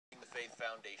Faith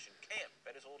Foundation camp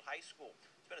at his old high school.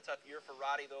 It's been a tough year for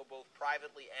Roddy, though, both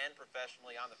privately and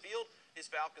professionally on the field. His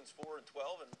Falcons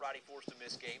 4-12, and Roddy forced to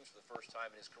miss games for the first time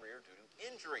in his career due to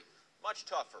injury. Much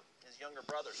tougher. His younger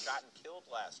brother shot and killed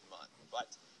last month.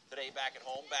 But today, back at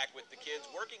home, back with the kids,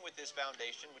 working with his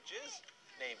foundation, which is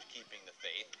named Keeping the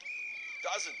Faith.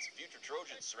 Dozens of future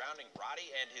Trojans surrounding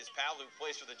Roddy and his pal who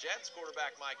plays for the Jets,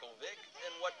 quarterback Michael Vick,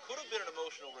 and what could have been an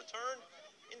emotional return,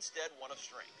 instead one of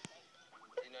strength.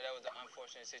 You know, that was an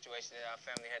unfortunate situation that our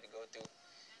family had to go through.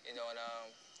 You know, and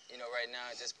right now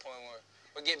at this point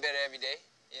we're getting better every day.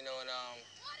 You know, and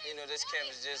this camp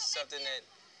is just something that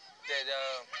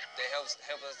helps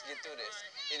us get through this.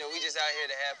 You know, we just out here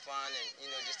to have fun, and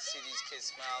just to see these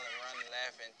kids smile and run and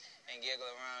laugh and giggle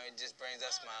around, it just brings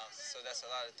us smiles. So that's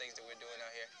a lot of things that we're doing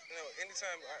out here. You know,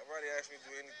 anytime Roddy asks me to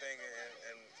do anything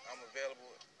and I'm available,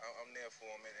 I'm there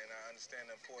for him, and I understand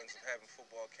the importance of having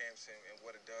football camps and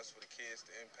what it does for the kids,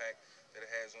 the impact that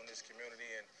it has on this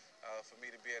community, and for me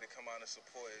to be able to come out and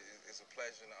support is a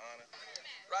pleasure and an honor.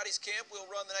 Roddy's camp will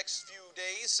run the next few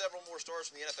days. Several more stars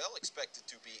from the NFL expected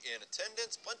to be in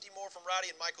attendance. Plenty more from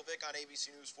Roddy and Michael Vick on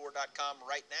abcnews4.com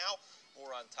right now.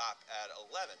 More on top at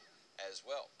 11 as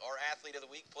well. Our athlete of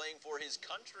the week playing for his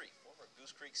country, former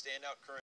Goose Creek standout, current